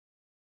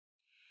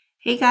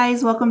Hey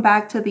guys, welcome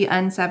back to the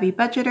Unsavvy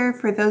Budgeter.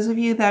 For those of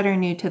you that are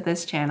new to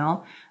this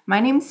channel, my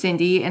name's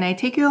Cindy and I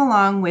take you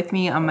along with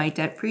me on my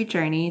debt-free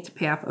journey to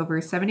pay off over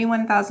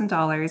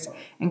 $71,000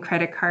 in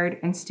credit card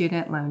and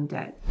student loan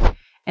debt.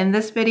 In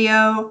this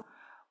video,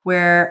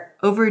 we're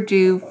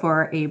overdue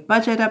for a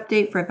budget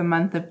update for the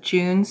month of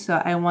June,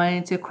 so I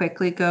wanted to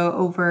quickly go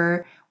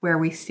over where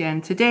we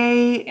stand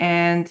today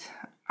and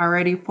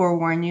already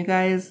forewarn you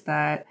guys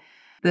that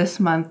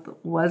this month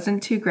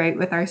wasn't too great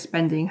with our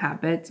spending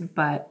habits,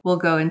 but we'll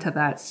go into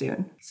that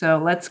soon.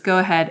 So let's go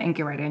ahead and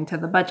get right into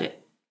the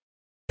budget.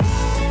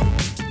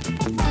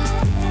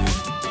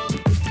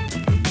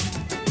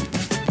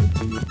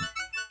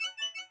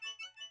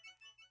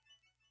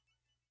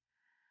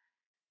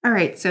 All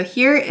right, so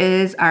here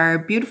is our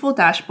beautiful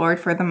dashboard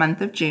for the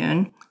month of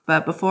June.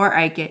 But before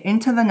I get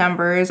into the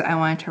numbers, I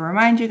wanted to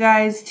remind you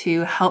guys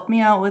to help me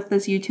out with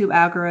this YouTube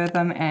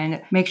algorithm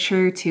and make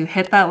sure to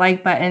hit that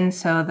like button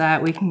so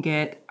that we can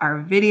get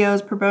our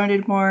videos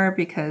promoted more,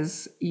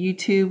 because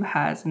YouTube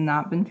has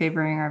not been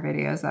favoring our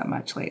videos that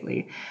much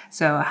lately.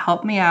 So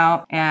help me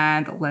out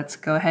and let's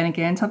go ahead and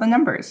get into the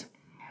numbers.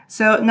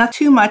 So not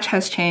too much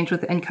has changed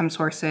with income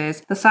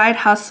sources. The side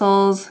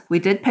hustles, we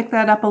did pick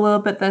that up a little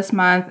bit this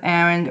month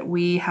and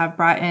we have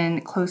brought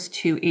in close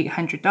to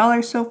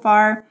 $800 so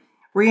far.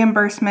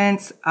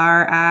 Reimbursements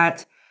are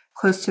at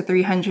close to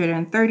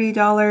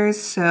 $330.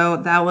 So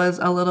that was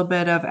a little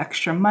bit of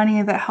extra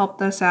money that helped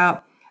us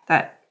out.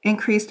 That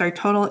increased our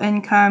total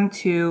income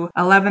to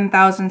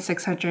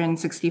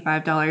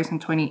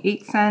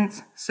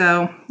 $11,665.28.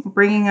 So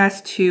bringing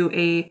us to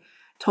a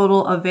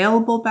total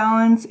available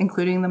balance,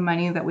 including the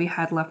money that we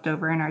had left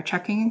over in our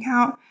checking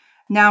account.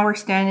 Now we're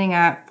standing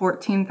at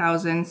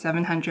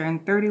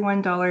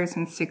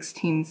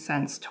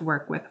 $14,731.16 to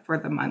work with for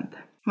the month.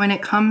 When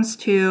it comes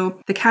to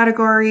the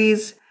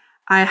categories,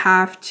 I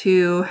have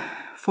to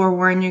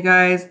forewarn you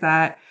guys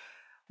that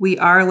we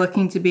are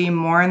looking to be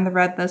more in the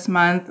red this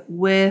month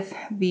with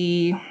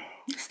the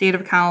state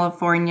of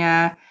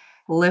California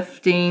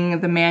lifting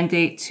the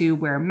mandate to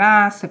wear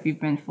masks if you've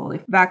been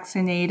fully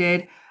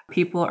vaccinated.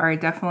 People are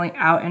definitely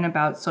out and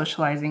about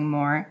socializing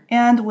more.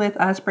 And with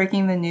us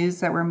breaking the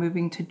news that we're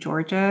moving to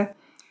Georgia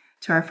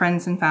to our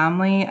friends and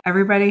family,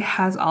 everybody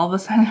has all of a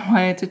sudden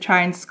wanted to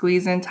try and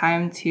squeeze in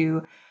time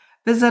to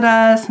visit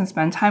us and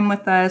spend time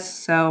with us.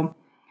 So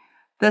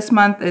this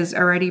month is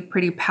already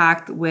pretty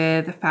packed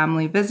with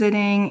family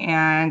visiting,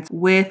 and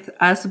with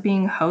us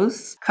being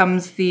hosts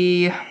comes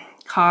the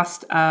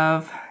cost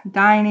of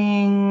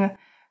dining,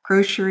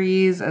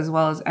 groceries, as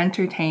well as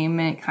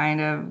entertainment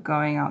kind of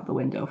going out the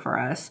window for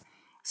us.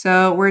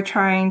 So we're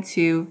trying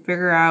to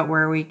figure out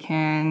where we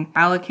can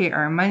allocate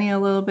our money a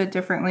little bit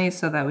differently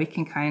so that we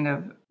can kind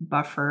of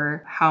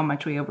buffer how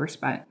much we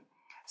overspent.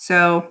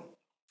 So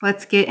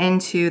let's get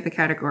into the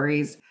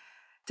categories.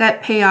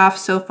 Debt payoff,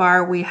 so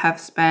far we have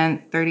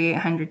spent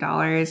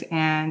 $3,800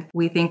 and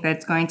we think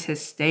that's going to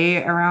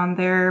stay around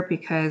there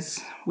because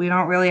we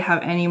don't really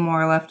have any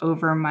more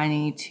leftover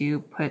money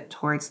to put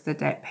towards the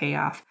debt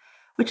payoff,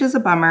 which is a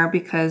bummer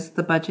because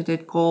the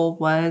budgeted goal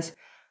was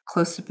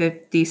close to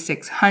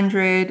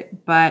 $5,600,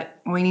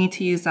 but we need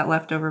to use that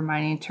leftover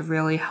money to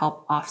really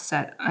help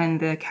offset in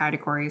the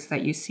categories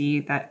that you see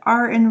that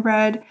are in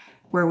red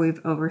where we've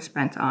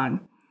overspent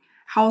on.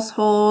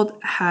 Household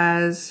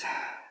has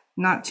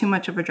not too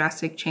much of a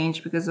drastic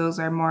change because those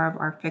are more of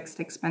our fixed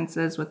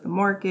expenses with the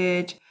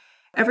mortgage.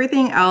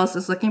 Everything else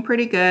is looking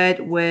pretty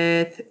good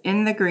with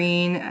in the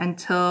green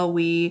until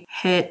we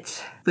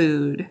hit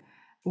food.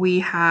 We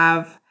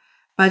have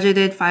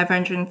budgeted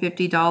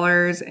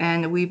 $550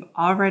 and we've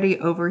already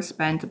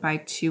overspent by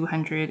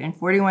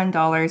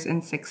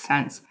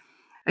 $241.06.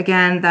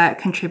 Again, that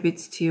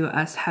contributes to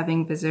us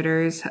having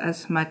visitors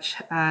as much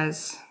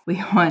as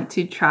we want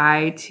to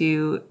try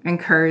to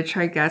encourage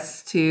our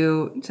guests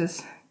to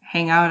just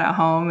hang out at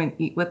home and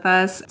eat with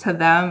us. To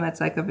them, it's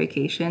like a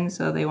vacation,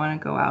 so they want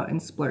to go out and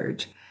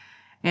splurge.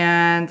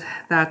 And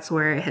that's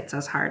where it hits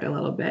us hard a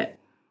little bit.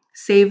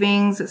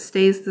 Savings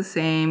stays the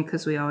same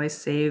because we always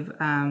save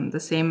the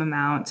same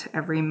amount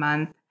every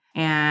month.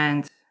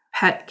 And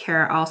pet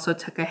care also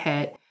took a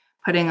hit,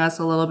 putting us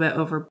a little bit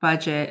over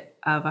budget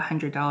of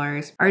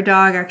 $100. Our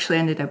dog actually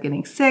ended up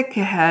getting sick.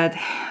 It had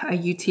a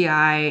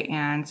UTI,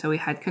 and so we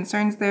had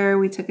concerns there.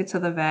 We took it to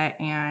the vet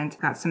and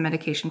got some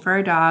medication for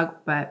our dog,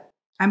 but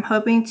I'm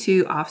hoping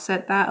to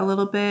offset that a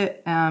little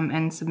bit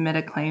and submit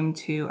a claim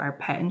to our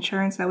pet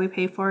insurance that we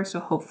pay for. So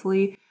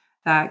hopefully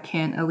that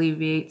can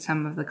alleviate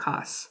some of the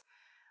costs.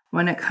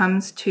 When it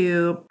comes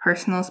to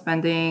personal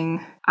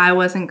spending, I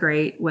wasn't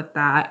great with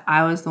that.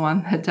 I was the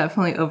one that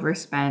definitely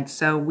overspent.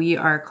 So we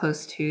are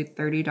close to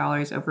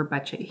 $30 over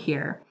budget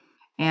here.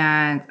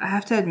 And I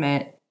have to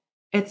admit,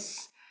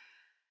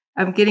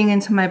 I'm getting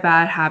into my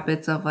bad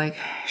habits of like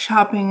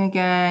shopping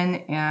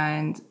again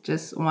and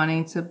just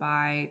wanting to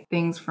buy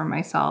things for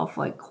myself,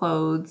 like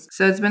clothes.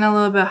 So it's been a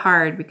little bit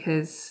hard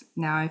because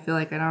now I feel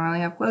like I don't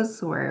really have clothes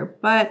to wear.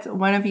 But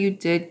one of you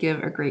did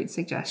give a great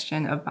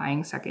suggestion of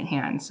buying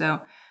secondhand. So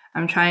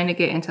I'm trying to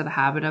get into the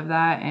habit of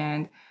that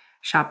and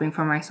shopping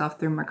for myself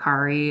through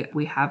Mercari.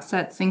 We have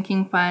set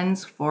sinking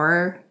funds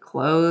for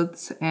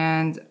clothes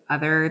and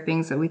other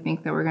things that we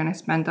think that we're going to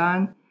spend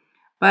on.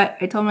 But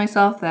I told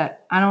myself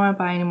that I don't want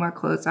to buy any more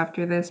clothes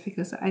after this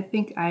because I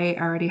think I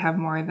already have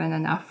more than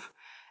enough.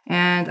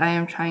 And I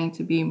am trying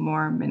to be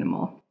more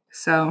minimal.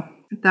 So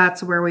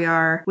that's where we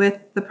are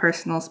with the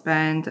personal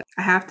spend.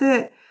 I have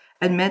to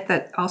admit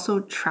that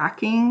also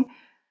tracking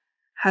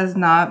has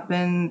not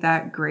been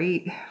that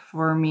great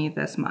for me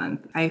this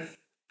month. I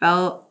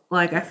felt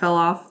like I fell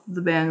off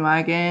the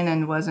bandwagon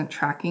and wasn't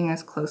tracking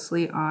as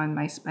closely on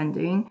my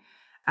spending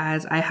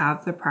as I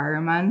have the prior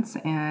months,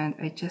 and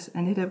I just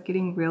ended up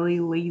getting really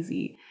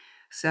lazy.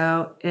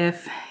 So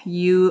if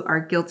you are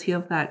guilty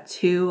of that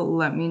too,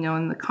 let me know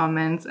in the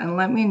comments and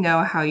let me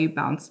know how you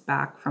bounce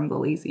back from the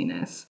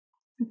laziness.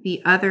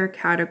 The other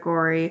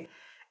category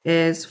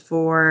is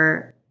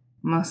for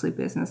mostly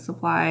business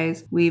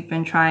supplies. We've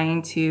been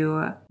trying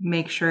to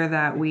make sure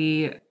that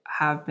we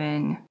have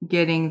been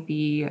getting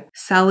the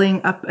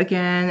selling up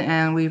again,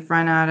 and we've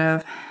run out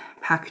of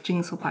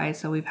packaging supplies,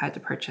 so we've had to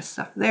purchase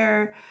stuff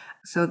there.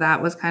 So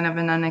that was kind of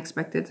an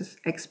unexpected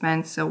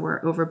expense. So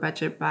we're over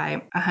budget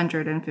by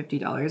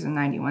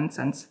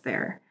 $150.91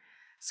 there.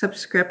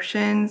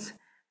 Subscriptions,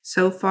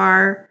 so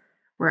far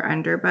we're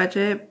under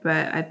budget,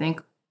 but I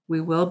think we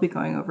will be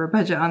going over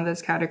budget on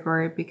this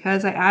category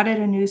because I added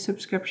a new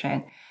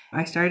subscription.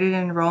 I started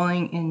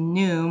enrolling in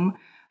Noom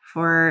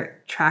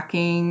for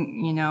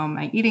tracking,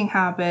 my eating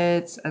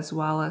habits as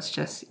well as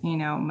just,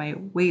 my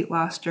weight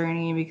loss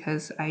journey,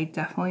 because I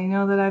definitely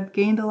know that I've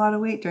gained a lot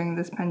of weight during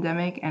this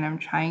pandemic and I'm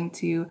trying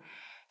to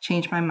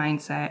change my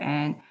mindset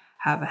and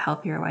have a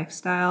healthier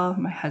lifestyle.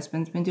 My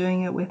husband's been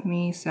doing it with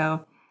me,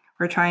 so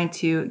we're trying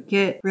to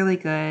get really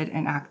good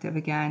and active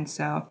again.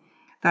 So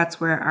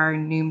that's where our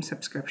Noom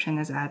subscription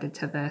is added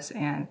to this,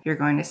 and you're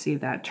going to see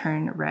that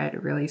turn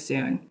red really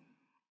soon.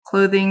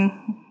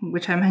 Clothing,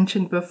 which I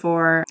mentioned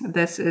before,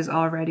 this is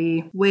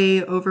already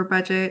way over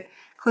budget,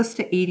 close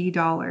to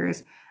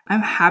 $80.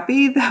 I'm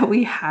happy that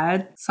we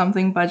had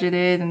something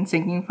budgeted and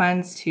sinking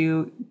funds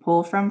to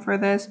pull from for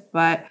this,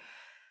 but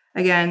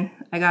again,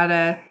 I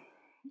gotta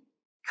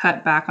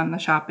cut back on the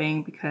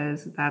shopping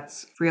because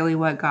that's really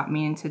what got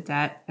me into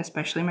debt,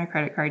 especially my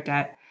credit card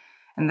debt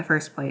in the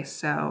first place.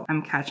 So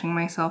I'm catching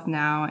myself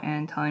now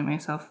and telling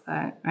myself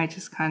that I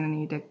just kind of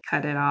need to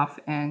cut it off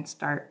and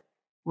start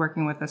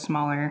working with a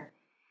smaller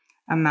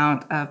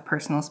amount of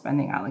personal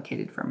spending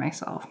allocated for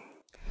myself.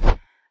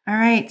 All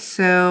right,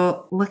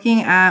 so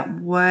looking at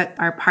what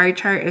our pie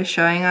chart is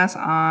showing us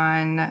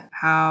on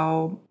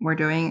how we're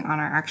doing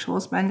on our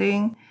actual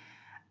spending,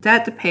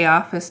 debt to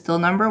payoff is still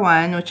number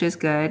one, which is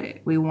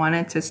good. We want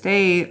it to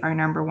stay our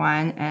number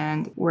one,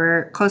 and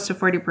we're close to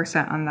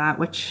 40% on that,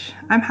 which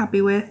I'm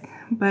happy with,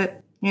 but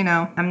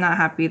I'm not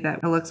happy that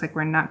it looks like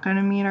we're not going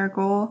to meet our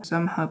goal. So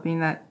I'm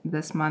hoping that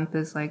this month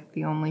is like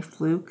the only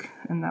fluke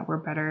and that we're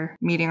better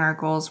meeting our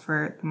goals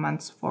for the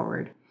months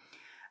forward.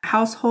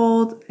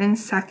 Household in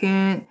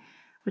second,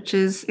 which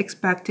is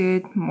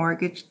expected.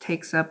 Mortgage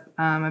takes up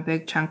a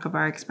big chunk of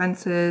our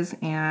expenses,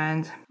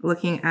 and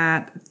looking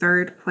at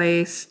third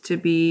place to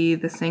be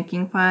the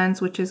sinking funds,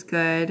 which is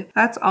good.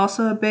 That's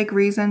also a big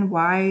reason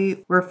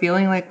why we're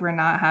feeling like we're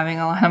not having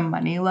a lot of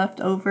money left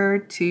over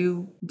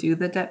to do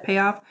the debt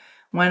payoff.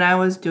 When I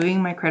was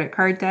doing my credit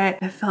card debt,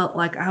 it felt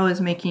like I was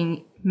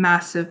making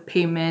massive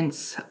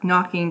payments,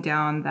 knocking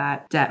down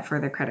that debt for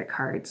the credit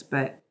cards.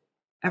 But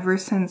ever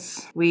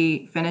since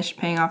we finished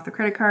paying off the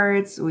credit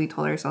cards, we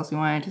told ourselves we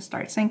wanted to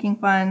start sinking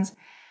funds.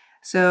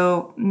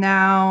 So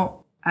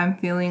now I'm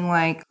feeling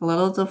like a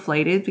little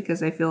deflated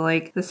because I feel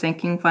like the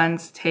sinking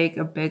funds take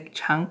a big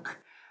chunk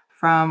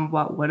from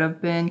what would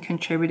have been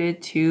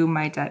contributed to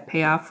my debt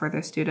payoff for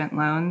the student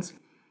loans.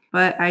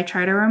 But I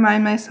try to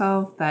remind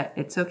myself that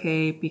it's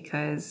okay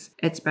because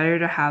it's better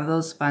to have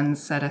those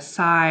funds set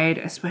aside,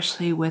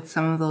 especially with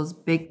some of those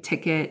big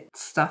ticket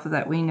stuff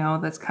that we know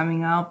that's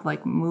coming up,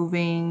 like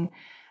moving,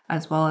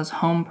 as well as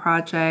home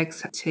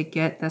projects to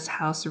get this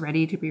house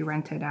ready to be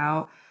rented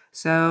out.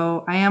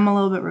 So I am a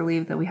little bit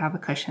relieved that we have a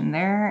cushion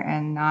there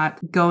and not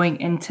going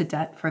into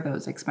debt for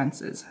those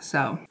expenses.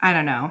 So I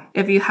don't know.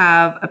 If you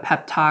have a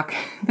pep talk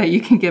that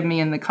you can give me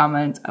in the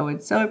comments, I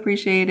would so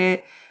appreciate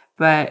it.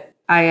 But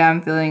I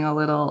am feeling a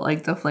little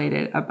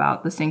deflated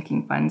about the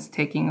sinking funds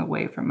taking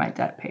away from my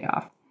debt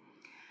payoff.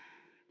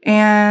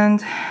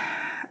 And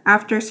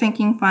after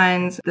sinking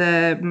funds,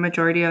 the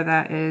majority of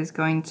that is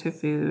going to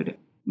food.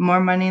 More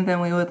money than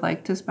we would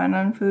like to spend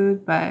on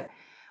food, but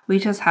we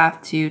just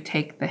have to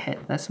take the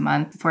hit this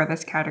month for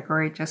this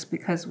category just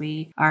because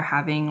we are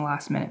having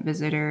last minute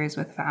visitors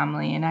with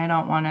family and I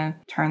don't want to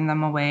turn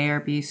them away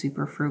or be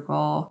super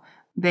frugal.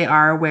 They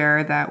are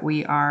aware that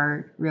we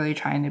are really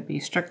trying to be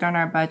strict on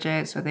our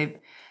budget, so they've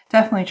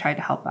definitely tried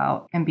to help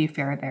out and be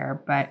fair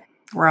there, but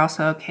we're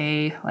also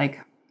okay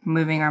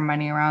moving our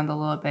money around a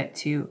little bit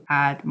to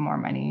add more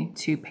money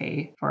to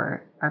pay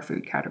for our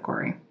food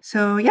category.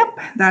 So yep,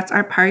 that's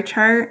our pie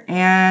chart,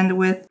 and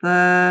with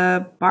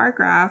the bar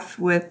graph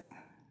with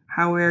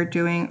how we're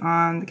doing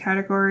on the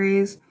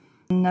categories,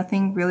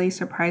 Nothing really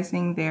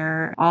surprising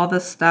there. All the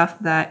stuff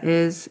that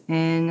is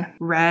in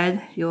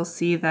red, you'll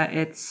see that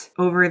it's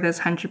over this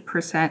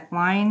 100%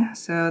 line.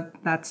 So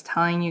that's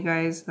telling you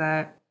guys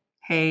that,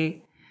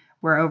 hey,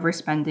 we're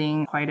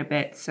overspending quite a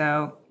bit.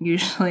 So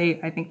usually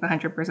I think the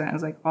 100%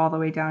 is like all the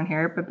way down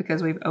here, but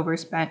because we've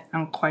overspent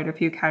on quite a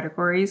few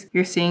categories,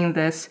 you're seeing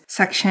this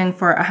section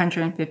for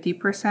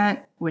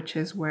 150%, which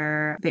is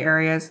where the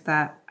areas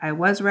that I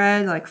was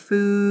red, like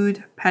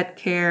food, pet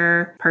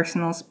care,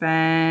 personal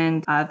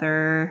spend,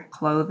 other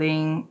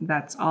clothing,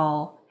 that's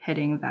all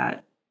hitting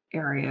that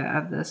area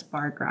of this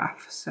bar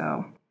graph.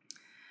 So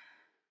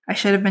I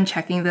should have been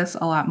checking this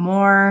a lot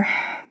more,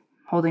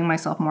 holding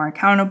myself more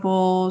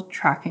accountable,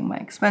 tracking my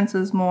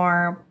expenses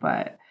more,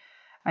 but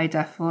I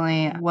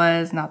definitely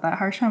was not that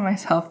harsh on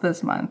myself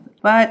this month.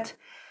 But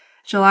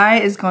July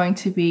is going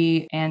to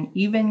be an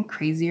even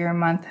crazier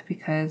month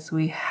because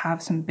we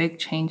have some big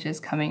changes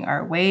coming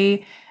our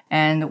way,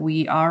 and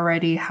we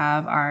already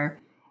have our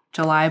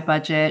July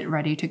budget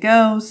ready to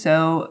go,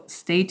 so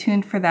stay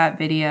tuned for that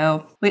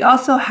video. We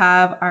also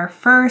have our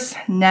first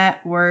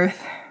net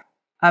worth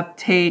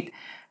update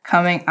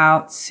coming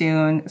out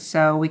soon,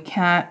 so we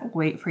can't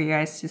wait for you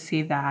guys to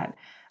see that.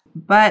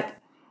 But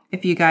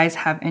if you guys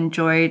have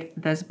enjoyed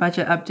this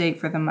budget update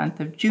for the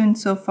month of June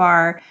so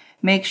far,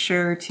 make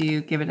sure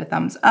to give it a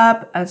thumbs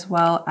up, as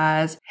well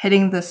as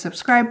hitting the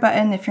subscribe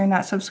button if you're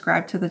not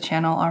subscribed to the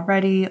channel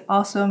already.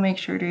 Also, make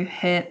sure to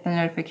hit the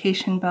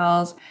notification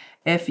bells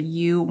if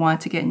you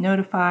want to get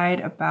notified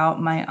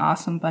about my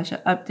awesome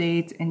budget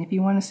updates and if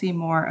you want to see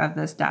more of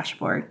this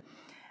dashboard.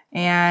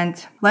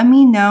 And let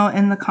me know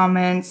in the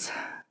comments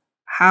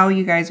how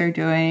you guys are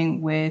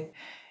doing with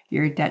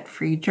your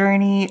debt-free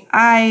journey.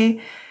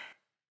 I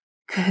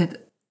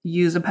could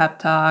use a pep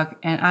talk,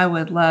 and I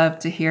would love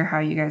to hear how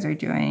you guys are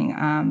doing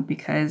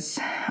because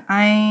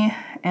I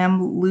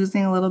am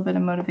losing a little bit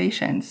of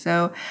motivation.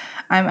 So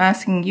I'm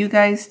asking you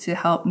guys to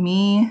help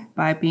me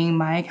by being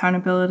my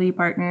accountability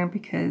partner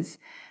because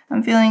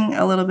I'm feeling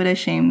a little bit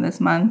ashamed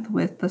this month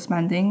with the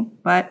spending,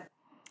 but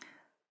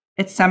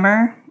it's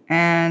summer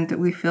and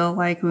we feel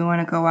like we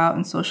want to go out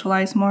and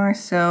socialize more.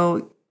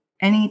 So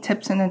any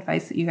tips and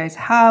advice that you guys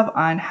have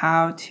on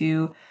how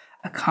to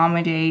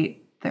accommodate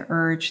the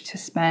urge to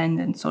spend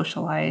and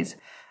socialize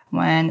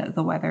when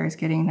the weather is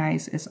getting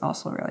nice is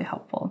also really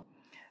helpful.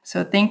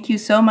 So thank you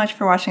so much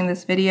for watching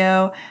this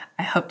video.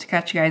 I hope to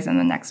catch you guys in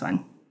the next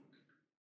one.